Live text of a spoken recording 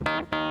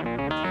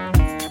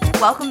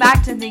welcome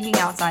back to Thinking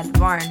Outside the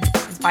Barn.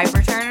 It's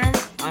Piper Turner.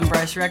 I'm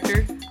Bryce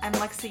Rector. I'm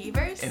Lexi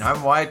Evers. And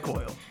I'm Wyatt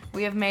Coyle.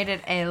 We have made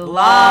it a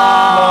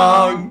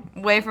long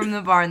way from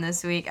the barn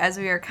this week as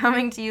we are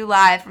coming to you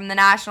live from the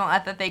National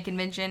FFA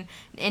Convention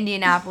in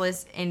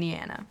Indianapolis,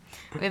 Indiana.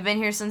 We've been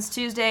here since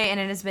Tuesday, and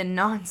it has been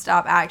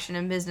nonstop action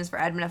and business for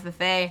Edmond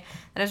FFA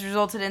that has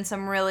resulted in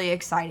some really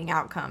exciting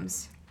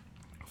outcomes.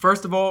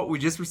 First of all, we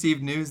just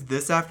received news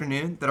this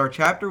afternoon that our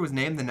chapter was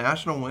named the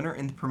national winner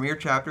in the Premier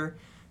Chapter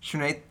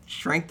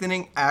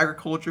Strengthening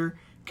Agriculture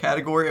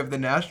category of the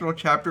National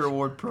Chapter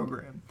Award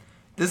Program.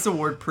 This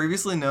award,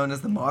 previously known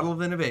as the Model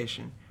of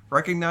Innovation,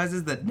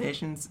 recognizes the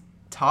nation's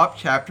top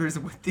chapters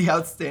with the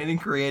outstanding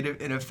creative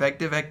and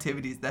effective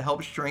activities that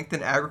help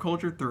strengthen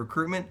agriculture through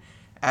recruitment,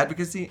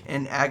 advocacy,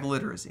 and ag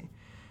literacy,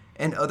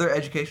 and other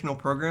educational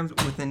programs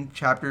within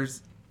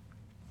chapters'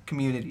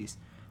 communities.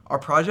 Our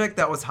project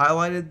that was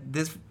highlighted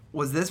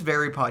this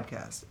very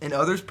podcast, and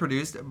others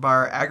produced by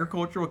our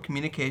Agricultural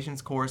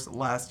Communications course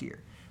last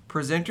year.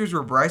 Presenters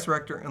were Bryce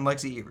Rector and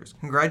Lexi Evers.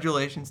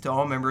 Congratulations to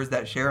all members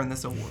that share in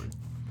this award.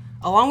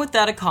 Along with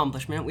that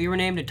accomplishment, we were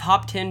named a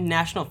top 10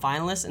 national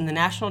finalist in the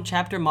National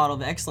Chapter Model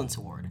of Excellence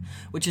Award,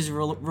 which is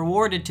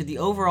rewarded to the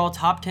overall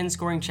top 10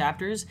 scoring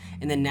chapters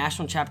in the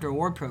National Chapter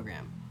Award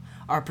Program.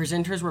 Our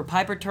presenters were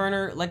Piper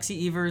Turner,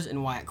 Lexi Evers,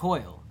 and Wyatt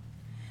Coyle.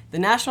 The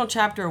National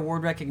Chapter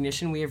Award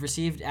recognition we have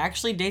received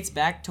actually dates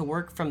back to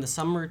work from the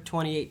summer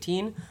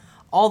 2018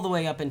 all the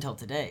way up until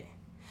today.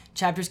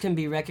 Chapters can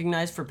be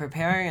recognized for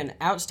preparing an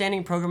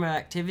outstanding program of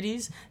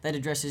activities that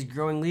addresses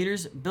growing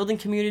leaders, building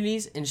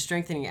communities, and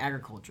strengthening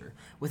agriculture,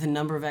 with a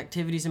number of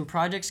activities and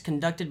projects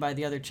conducted by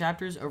the other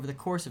chapters over the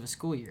course of a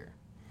school year.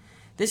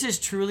 This is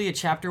truly a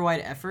chapter-wide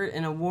effort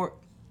and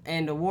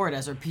award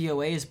as our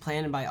POA is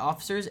planned by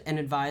officers and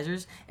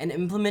advisors and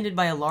implemented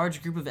by a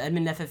large group of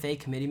Edmond FFA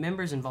committee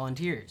members and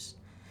volunteers.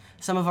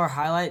 Some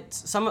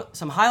highlights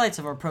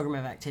of our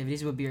program of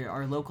activities would be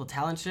our local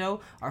talent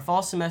show, our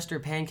fall semester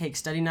pancake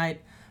study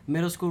night,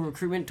 middle school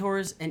recruitment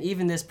tours, and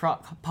even this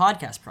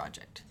podcast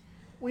project.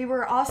 We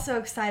were also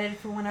excited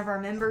for one of our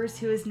members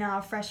who is now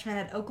a freshman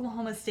at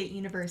Oklahoma State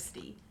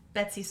University,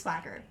 Betsy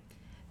Swagger.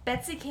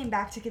 Betsy came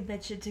back to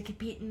convention to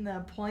compete in the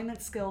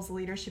Employment Skills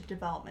Leadership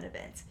Development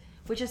event,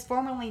 which is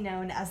formerly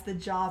known as the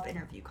Job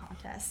Interview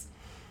Contest.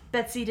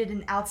 Betsy did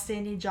an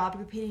outstanding job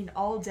competing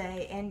all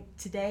day and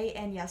today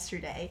and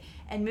yesterday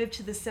and moved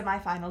to the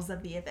semifinals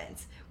of the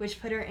event,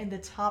 which put her in the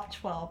top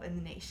 12 in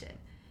the nation.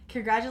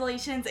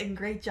 Congratulations and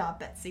great job,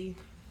 Betsy.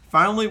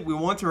 Finally, we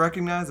want to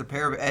recognize a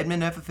pair of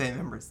Edmond FFA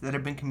members that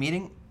have been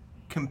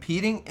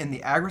competing in the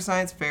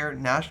AgriScience Fair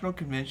National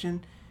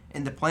Convention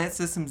in the Plant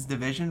Systems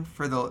Division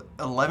for the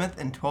 11th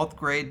and 12th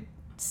grade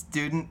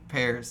student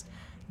pairs.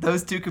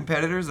 Those two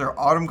competitors are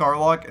Autumn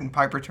Garlock and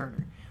Piper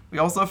Turner. We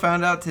also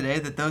found out today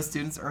that those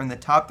students are in the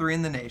top 3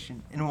 in the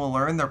nation and will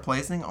learn their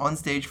placing on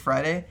stage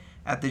Friday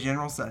at the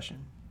general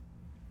session.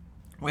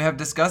 We have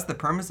discussed the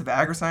premise of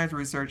agri-science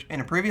research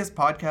in a previous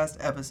podcast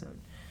episode,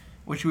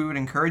 which we would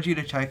encourage you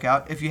to check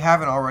out if you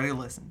haven't already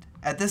listened.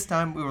 At this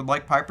time, we would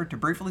like Piper to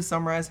briefly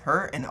summarize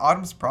her and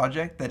Autumn's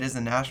project that is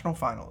a national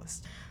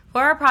finalist.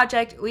 For our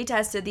project, we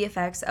tested the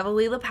effects of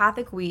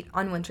allelopathic wheat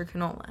on winter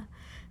canola.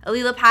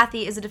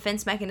 Allelopathy is a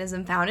defense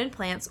mechanism found in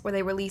plants where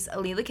they release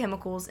allele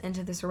chemicals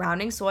into the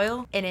surrounding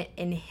soil, and it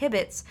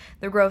inhibits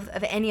the growth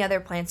of any other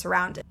plants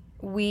around it.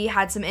 We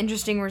had some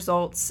interesting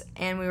results,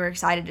 and we were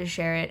excited to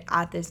share it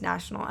at this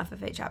National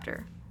FFA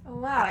chapter. Oh,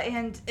 wow,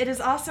 and it is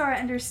also our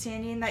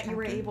understanding that you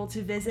were able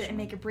to visit and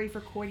make a brief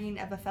recording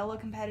of a fellow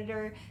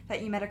competitor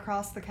that you met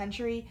across the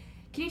country.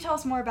 Can you tell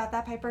us more about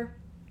that, Piper?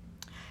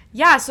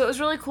 Yeah, so it was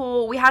really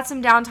cool. We had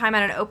some downtime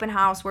at an open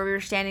house where we were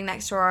standing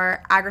next to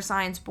our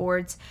agri-science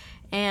boards,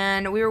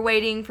 and we were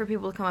waiting for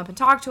people to come up and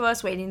talk to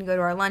us, waiting to go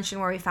to our luncheon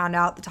where we found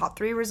out the top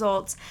 3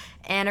 results.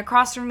 And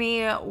across from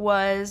me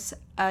was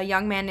a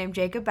young man named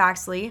Jacob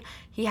Baxley.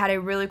 He had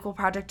a really cool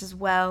project as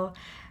well.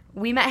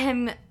 We met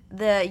him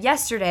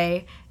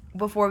yesterday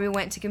before we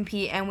went to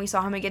compete, and we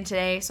saw him again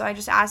today. So I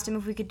just asked him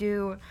if we could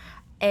do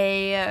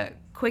a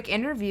quick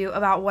interview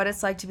about what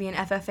it's like to be an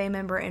FFA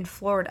member in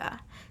Florida.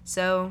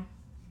 So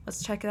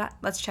let's check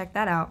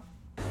that out.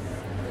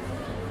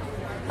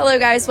 Hello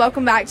guys,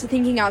 welcome back to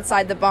Thinking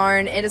Outside the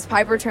Barn. It is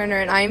Piper Turner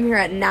and I am here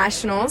at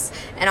Nationals,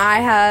 and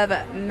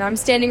I'm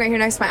standing right here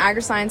next to my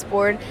agri-science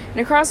board, and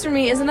across from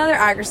me is another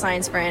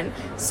agri-science friend.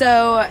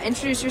 So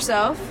introduce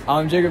yourself.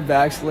 I'm Jacob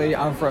Baxley.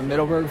 I'm from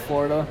Middleburg,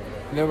 Florida.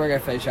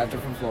 Middleburg FA chapter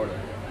from Florida.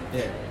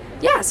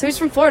 Yeah, so he's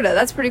from Florida.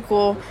 That's pretty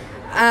cool.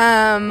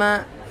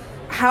 How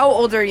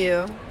old are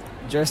you?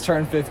 Just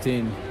turned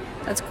 15.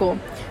 That's cool.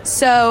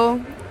 So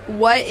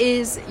what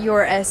is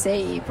your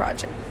SAE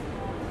project?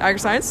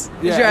 Agri-science?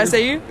 Yeah, is your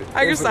SAE?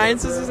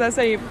 Agri-science is his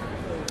SAE.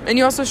 And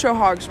you also show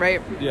hogs,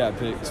 right? Yeah,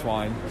 pig,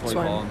 swine. That's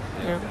what we call them.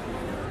 Yeah.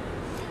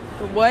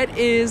 What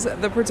is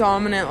the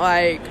predominant,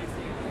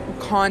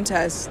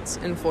 contests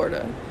in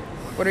Florida?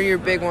 What are your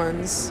big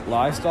ones?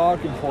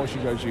 Livestock and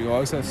poultry judging. We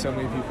always have so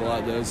many people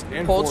at those.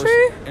 And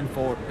Poultry? And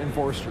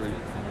forestry.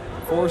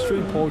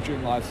 Forestry, poultry,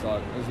 and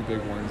livestock. Those are the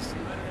big ones.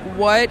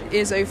 What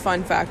is a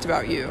fun fact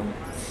about you?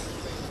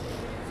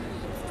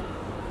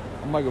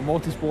 I'm like a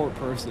multi-sport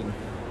person.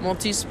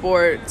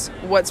 Multi-sports.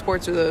 What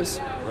sports are those?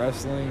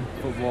 Wrestling,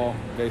 football,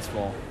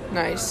 baseball.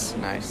 Nice.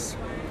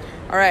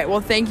 All right.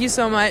 Well, thank you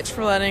so much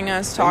for letting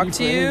us talk Thank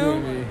to for you.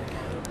 interviewing me.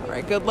 All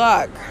right. Good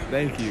luck.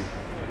 Thank you.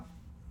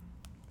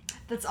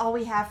 That's all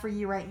we have for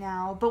you right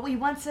now. But we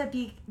want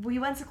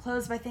to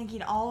close by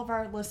thanking all of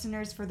our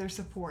listeners for their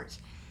support,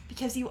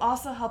 because you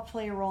also help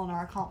play a role in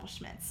our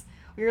accomplishments.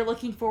 We are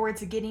looking forward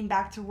to getting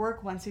back to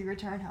work once we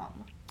return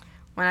home.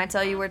 When I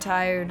tell you we're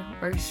tired,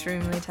 we're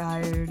extremely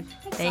tired.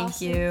 Thank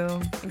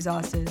you.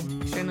 Exhausted.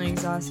 Extremely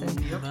exhausted.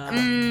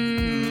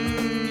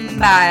 Bye.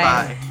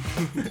 Bye.